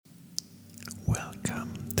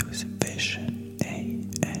Welcome to the Vision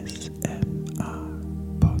ASMR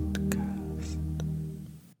podcast.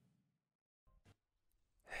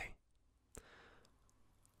 Hey,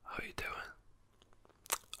 how you doing?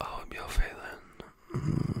 I hope you're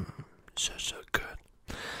feeling so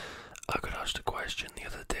good. I got asked a question the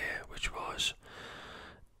other day, which was,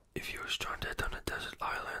 if you were stranded on a desert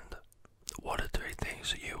island, what are 3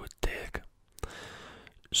 things that you would take?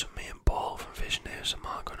 So me and Paul from Vision ASMR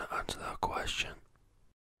are going to answer that question.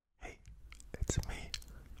 Hey, it's me,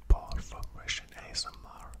 Paul from Vision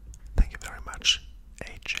ASMR. Thank you very much,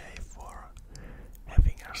 AJ, for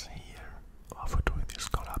having us here, or for doing this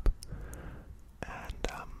collab. And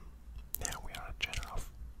yeah, we are a channel of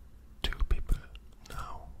 2 people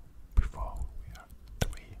now. Before we are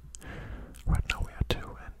 3. Right now we are 2,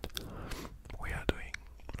 and we are doing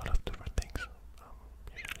a lot of different things.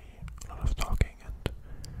 Usually a lot of talking, and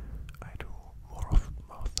I do more of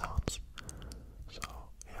mouth sounds. So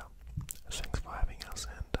yeah, thanks for having us,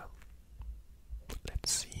 and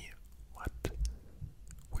let's see what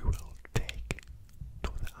we will take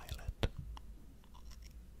to the island.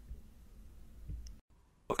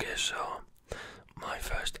 Okay, so my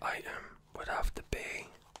first item would have to be,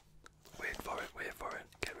 wait for it,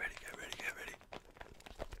 get ready.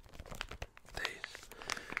 These,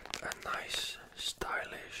 a nice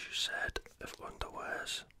stylish set of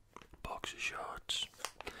underwears, boxer shorts,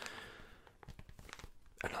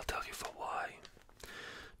 and I'll tell you for why.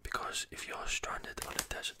 Because if you're stranded on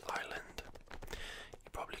a desert island,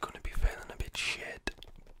 you're probably going to be feeling a bit shit,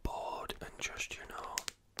 bored, and just,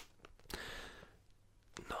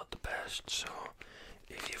 not the best. So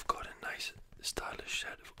if you've got a nice stylish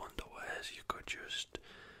set of underwears, you could just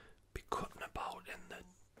be cutting about in the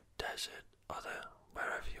desert or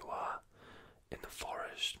wherever you are, in the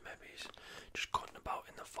forest, maybe just cutting about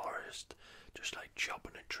in the forest, just like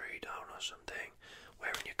chopping a tree down or something,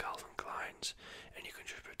 wearing your Calvin Kleins, and you can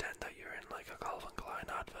just pretend that you're in like a Calvin Klein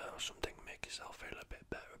advert or something, make yourself feel a bit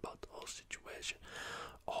better about the whole situation.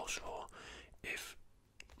 Also, if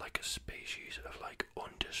like a species of like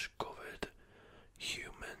undiscovered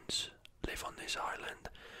humans live on this island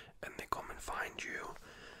and they come and find you,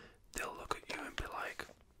 they'll look at you and be like,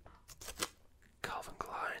 Calvin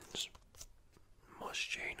Klein's,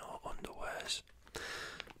 Moschino underwears.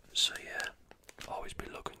 So yeah, always be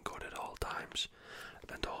looking good at all times.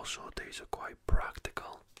 And also these are quite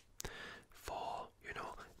practical for,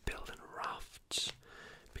 building rafts,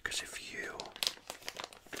 because if you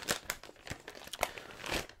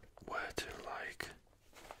were to like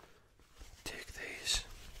take these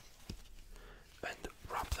and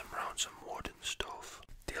wrap them around some wood and stuff,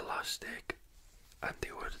 the elastic, and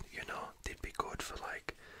they would, they'd be good for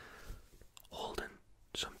like holding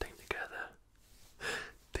something together.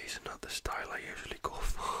 These are not the style I usually go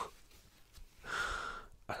for,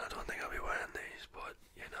 and I don't think I'll be wearing these, but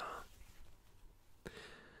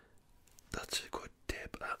that's a good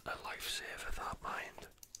tip, a lifesaver, that mind,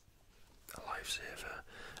 a lifesaver.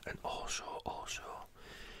 And also,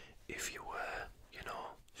 if you were,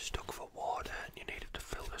 stuck for water and you needed to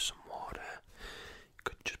filter some water, you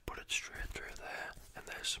could just put it straight through there, and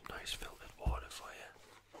there's some nice filtered water for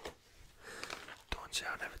you. Don't say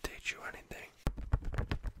I'll never teach you anything.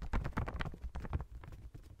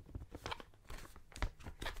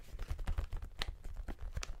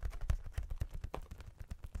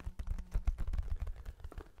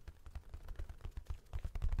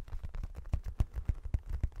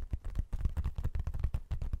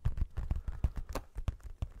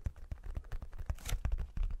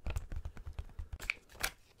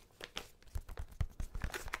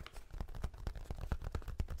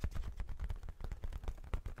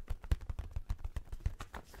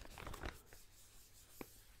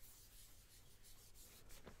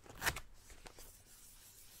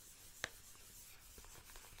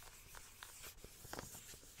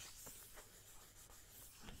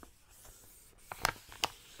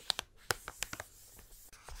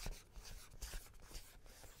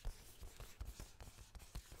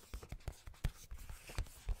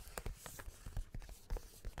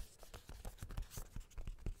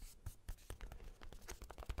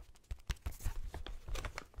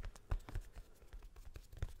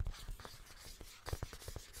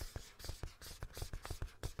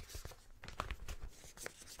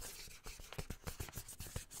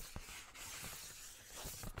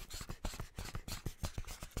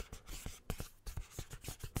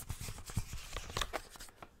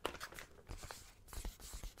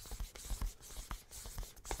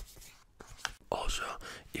 Also,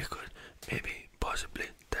 you could maybe, possibly,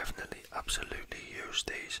 definitely, absolutely use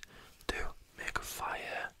these to make a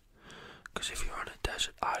fire. Because if you're on a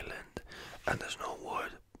desert island and there's no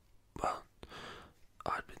wood, well,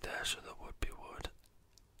 I'd be there so there would be wood.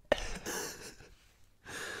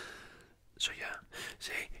 So yeah,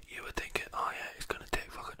 see, you were thinking, oh yeah, it's gonna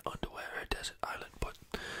take fucking underwear or a desert island, but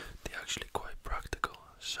they're actually quite practical.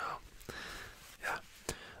 So yeah,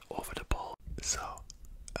 over the ball. So,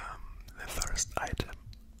 the first item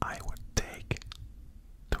I would take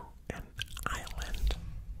to an island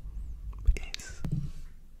is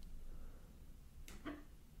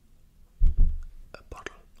a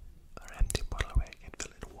bottle, an empty bottle where you can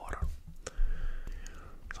fill it with water.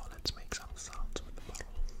 So let's make some sounds with the bottle.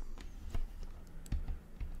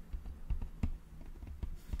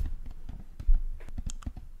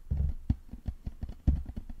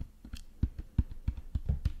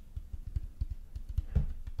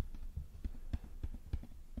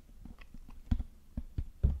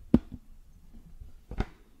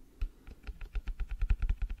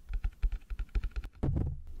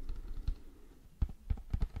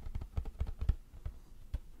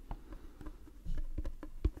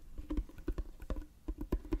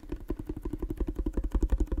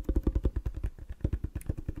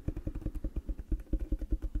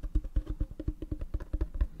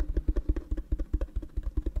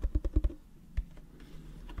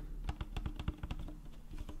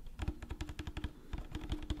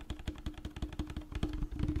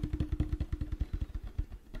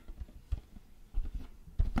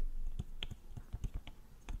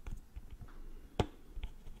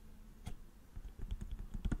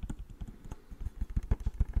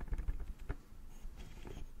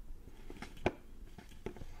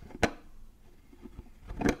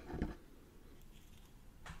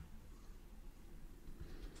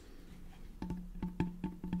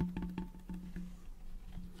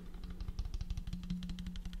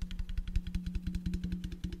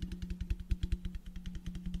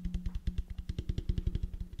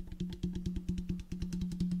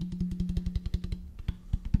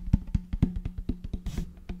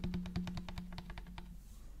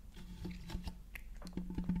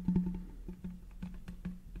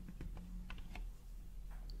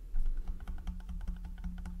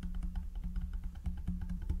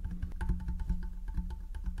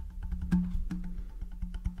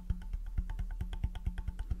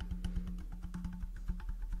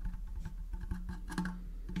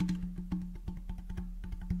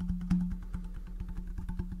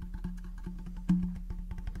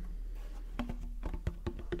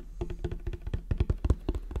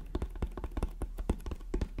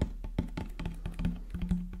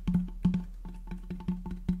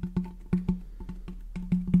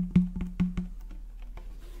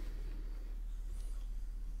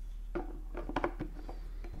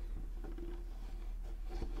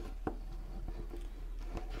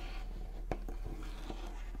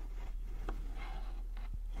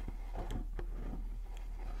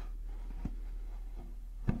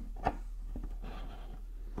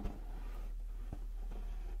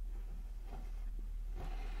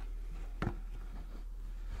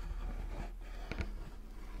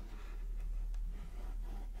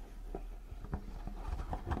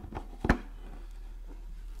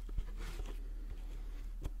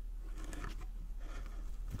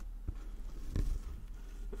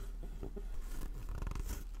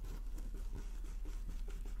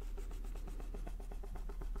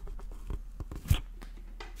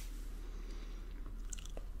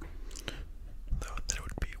 There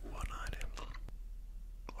would be one item.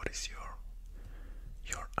 What is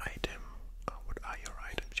your item? What are your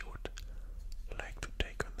items you would like to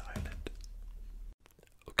take on the island?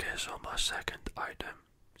 Okay, so my second item,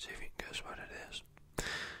 see if you can guess what it is.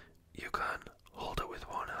 You can hold it with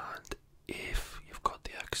one hand if you've got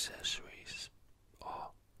the accessories or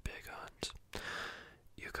big hands.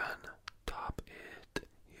 You can tap it,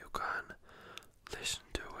 you can listen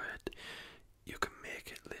to it, you can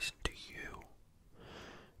make it listen to you.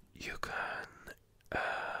 You can,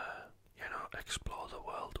 explore the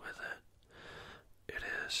world with it. It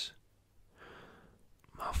is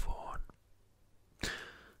my phone.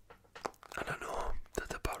 And I know that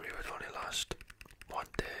the battery would only last one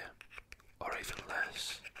day or even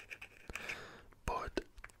less, but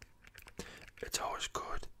it's always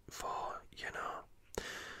good for,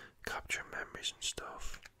 capturing memories and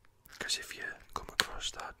stuff. Because if you come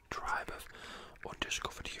across that tribe of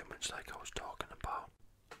undiscovered humans like I was talking about,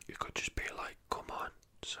 you could just be like, come on,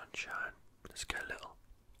 sunshine, let's get a little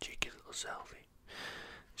cheeky little selfie,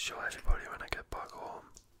 show everybody when I get back home.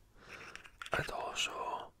 And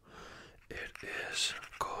also, it is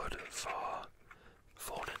good for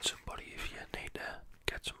phoning somebody if you need to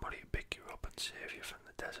get somebody to pick you up and save you from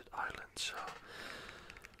the desert island, so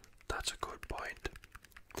that's a good point.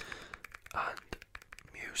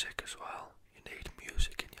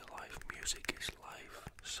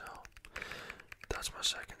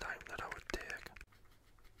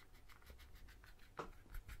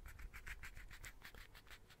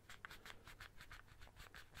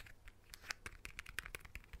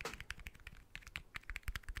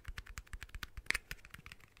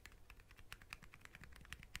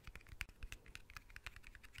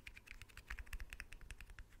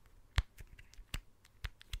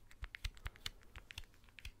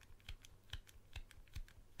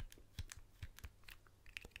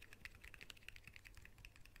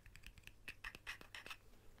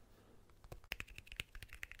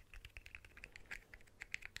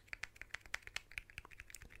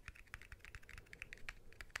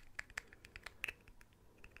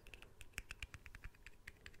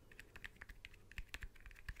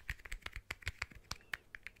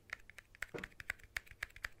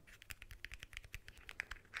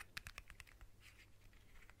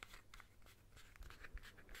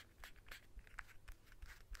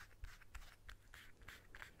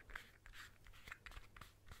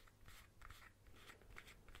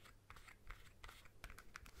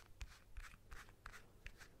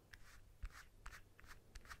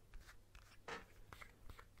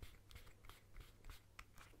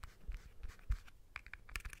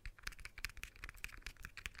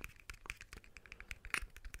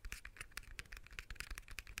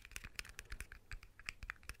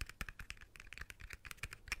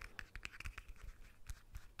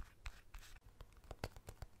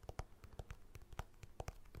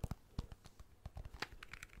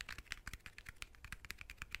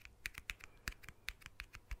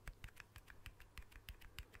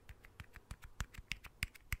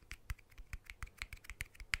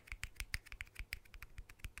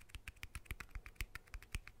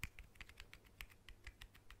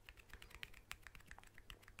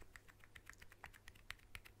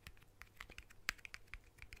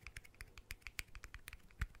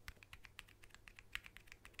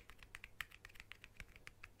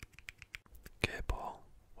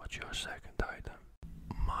 your second item?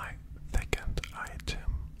 My second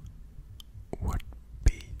item would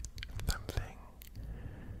be something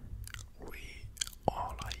we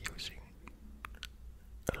all are using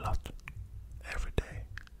a lot every day.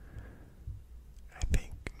 I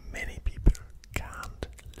think many people can't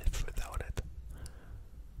live without it.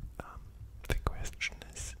 The question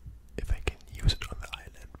is if I can use it on the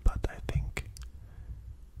island, but I think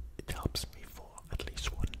it helps me for at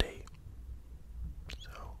least one day.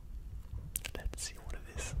 So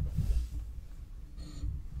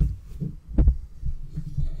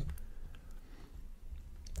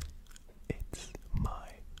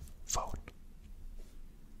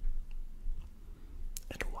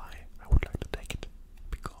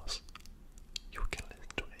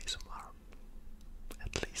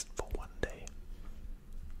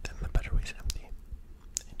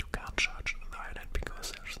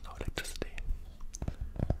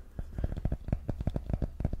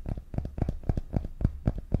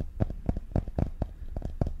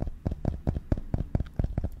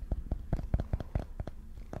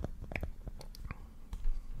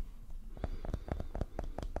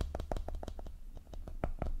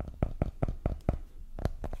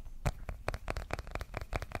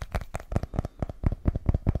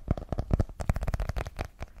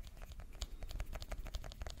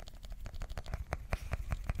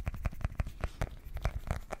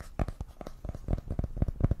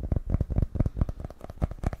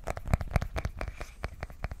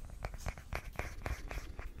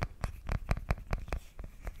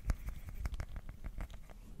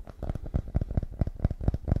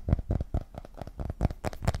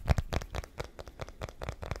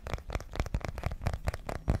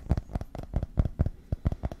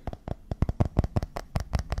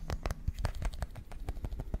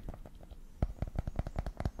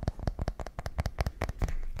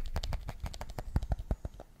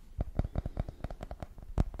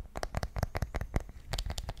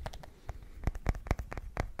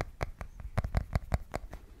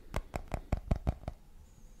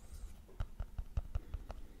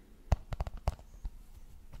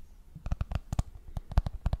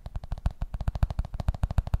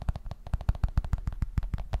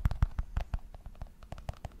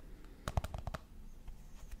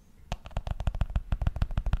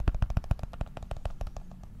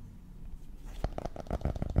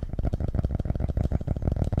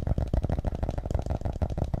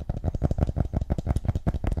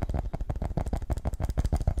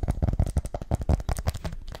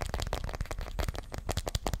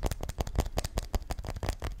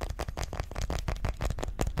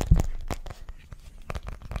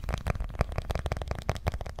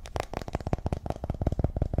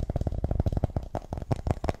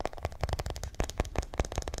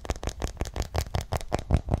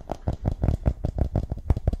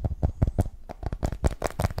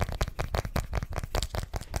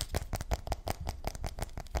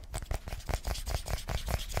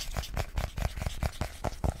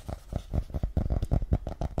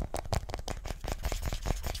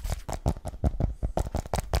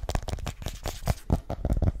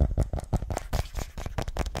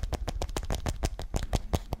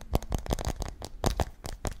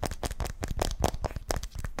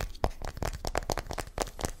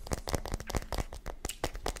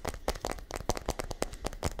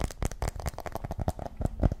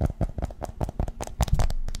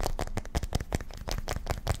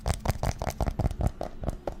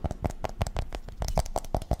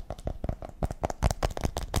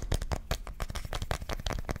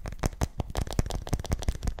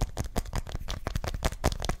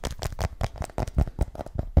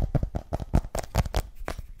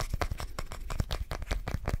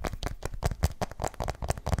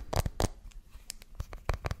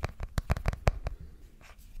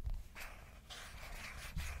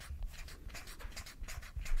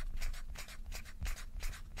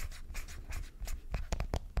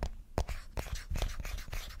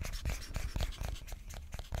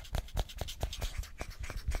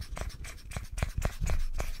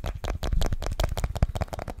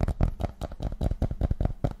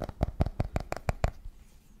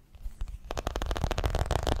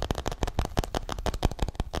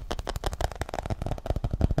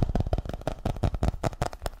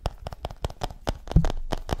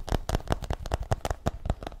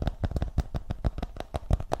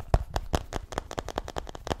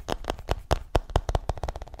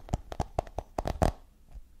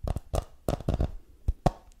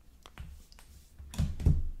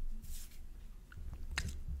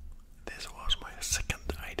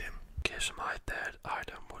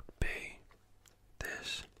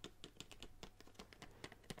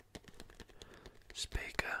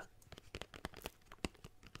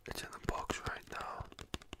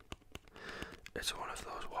It's one of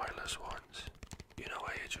those wireless ones. You know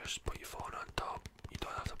where you just put your phone on top. You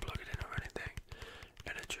don't have to plug it in or anything,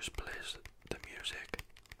 and it just plays the music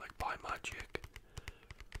like by magic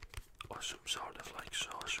or some sort of like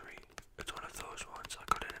sorcery. It's one of those ones. I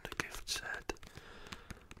got it in a gift set.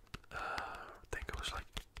 I think it was like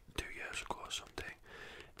 2 years ago or something.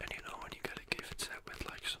 And you know when you get a gift set with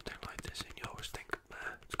like something like this, and you always think,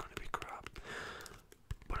 man, it's gonna be crap.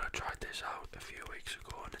 But I tried this out a few weeks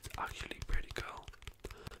ago, and it's actually pretty cool.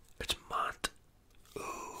 It's matte.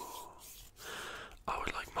 Ooh. I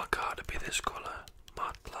would like my car to be this colour,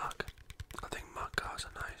 matte black. I think matte cars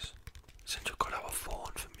are nice. Since you've got our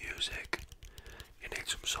phone for music, you need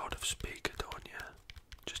some sort of speaker, don't you?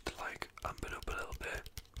 Just to like amp it up a little bit.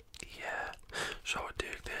 Yeah, so I would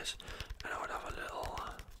dig this, and I would have a little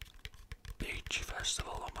beach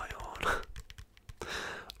festival on my own.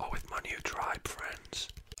 Or with my new tribe friends.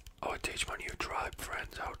 I would teach my new tribe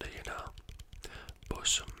friends how to, you know,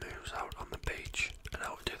 bust some moves out on the beach, and I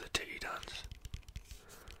would do the titty dance.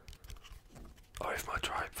 Or if my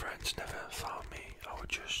tribe friends never found me, I would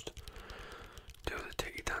just do the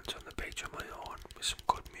titty dance on the beach on my own with some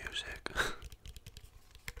good music.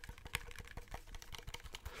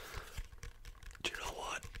 Do you know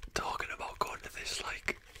what? Talking about going to this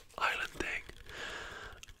like island thing,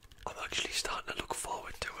 I'm actually starting to look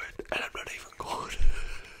forward to it, and I'm not even going.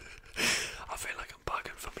 I feel like I'm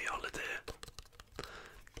packing for my holiday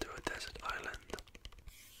to a desert island.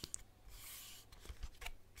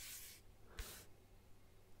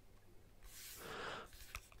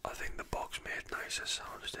 I think the box made nicer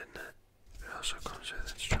sounds, didn't it? It also comes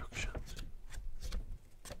with instructions.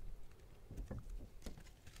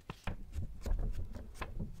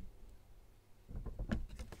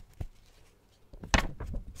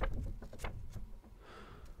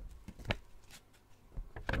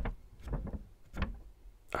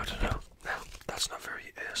 I don't know. No, that's not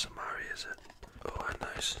very ASMR, is it? Oh, a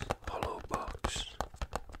nice hollow box.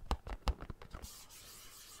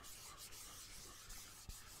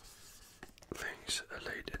 Things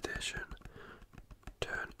Elite Edition.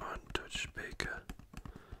 Turn on touch speaker.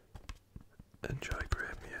 Enjoy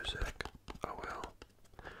great music. I will.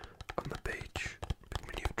 On the beach with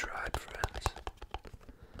my new tribe friends.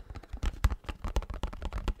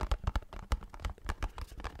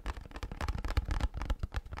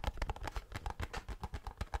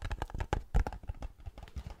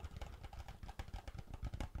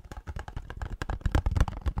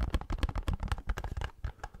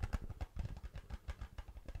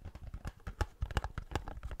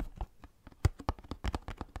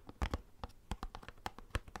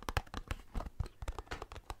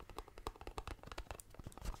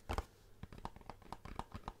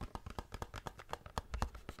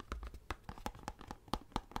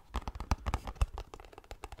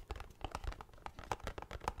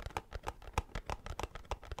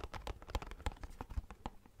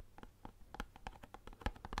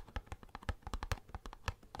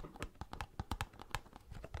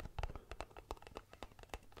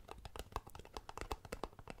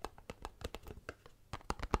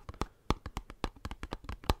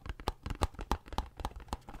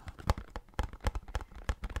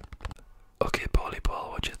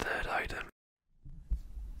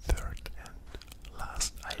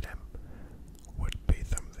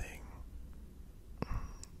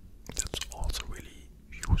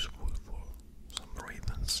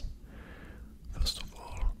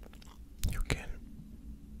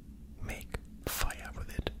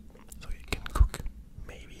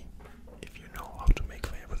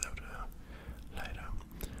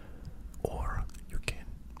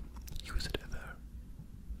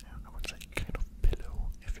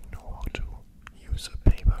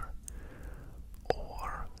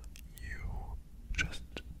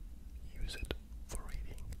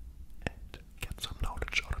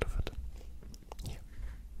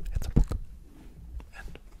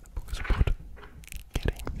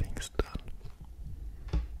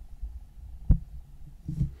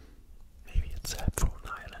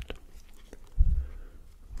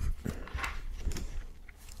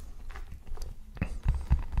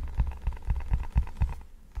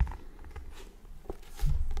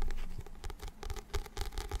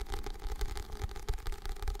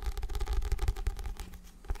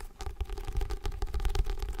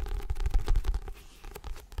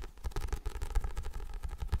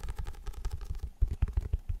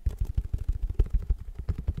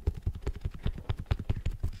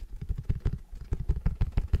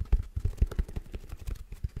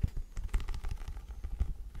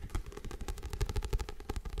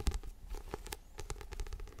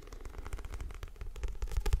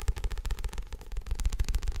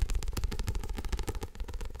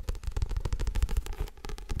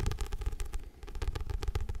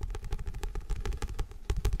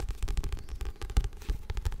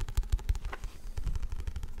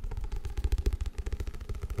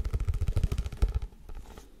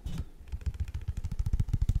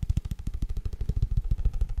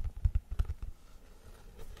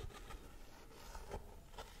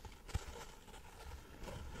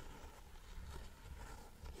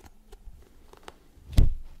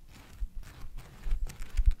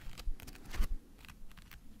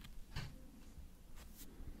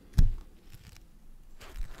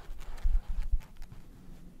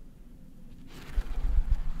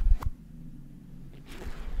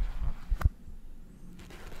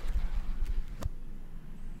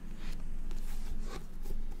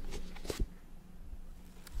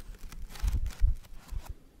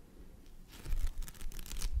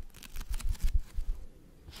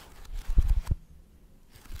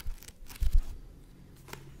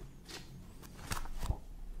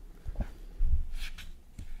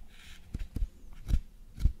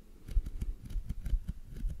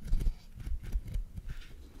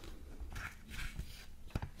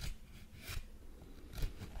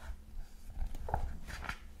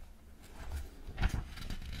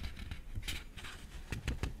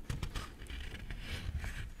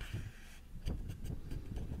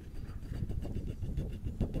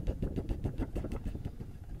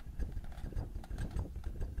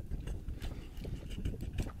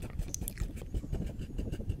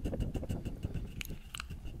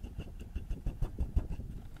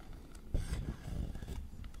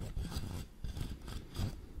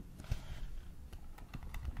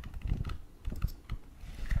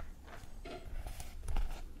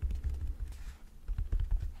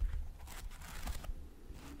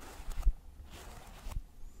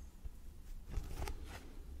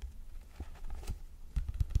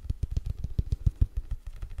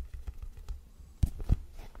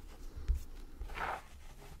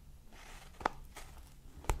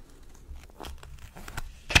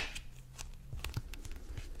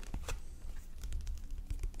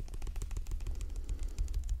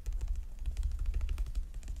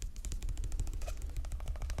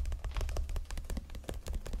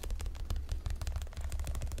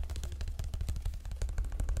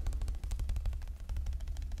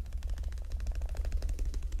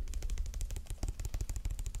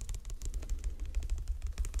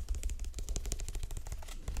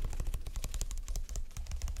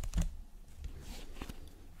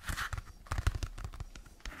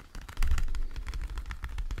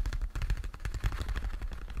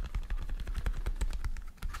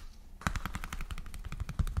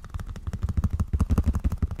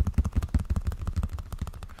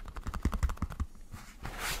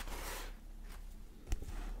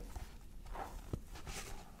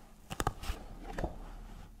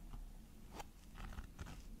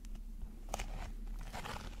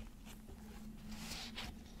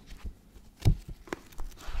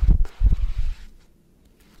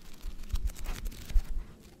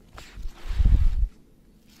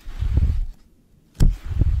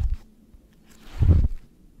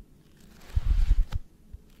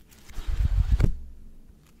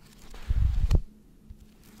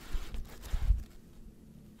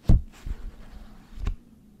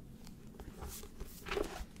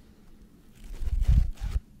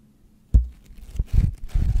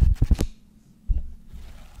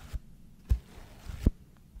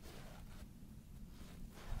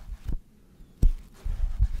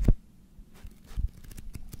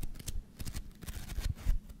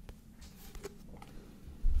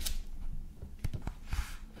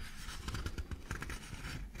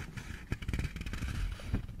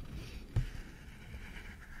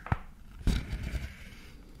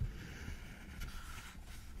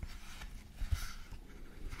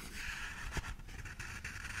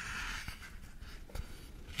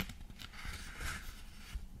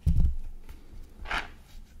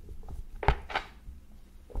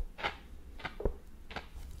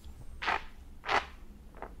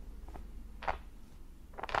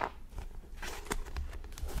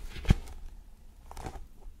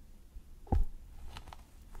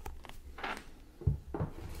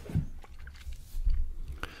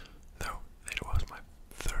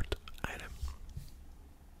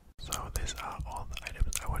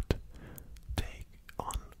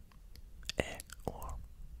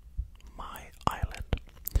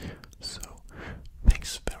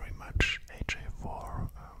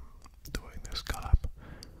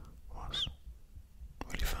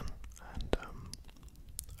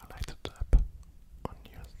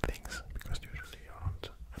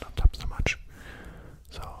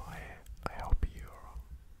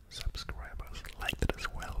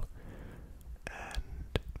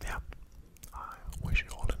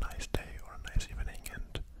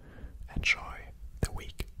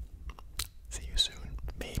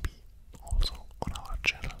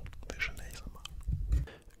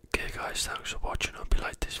 guys, thanks for watching. Hope you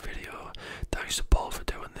liked this video. Thanks to Paul for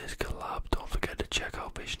doing this collab. Don't forget to check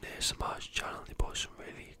out Vision ASMR's channel. He posts some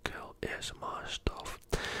really cool ASMR stuff.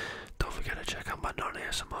 Don't forget to check out my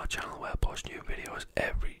non-ASMR channel where I post new videos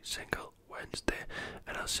every single Wednesday.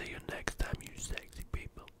 And I'll see you next time, you sexy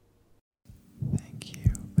people. Thank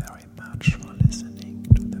you very much for listening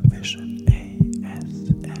to the Vision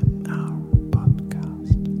ASMR.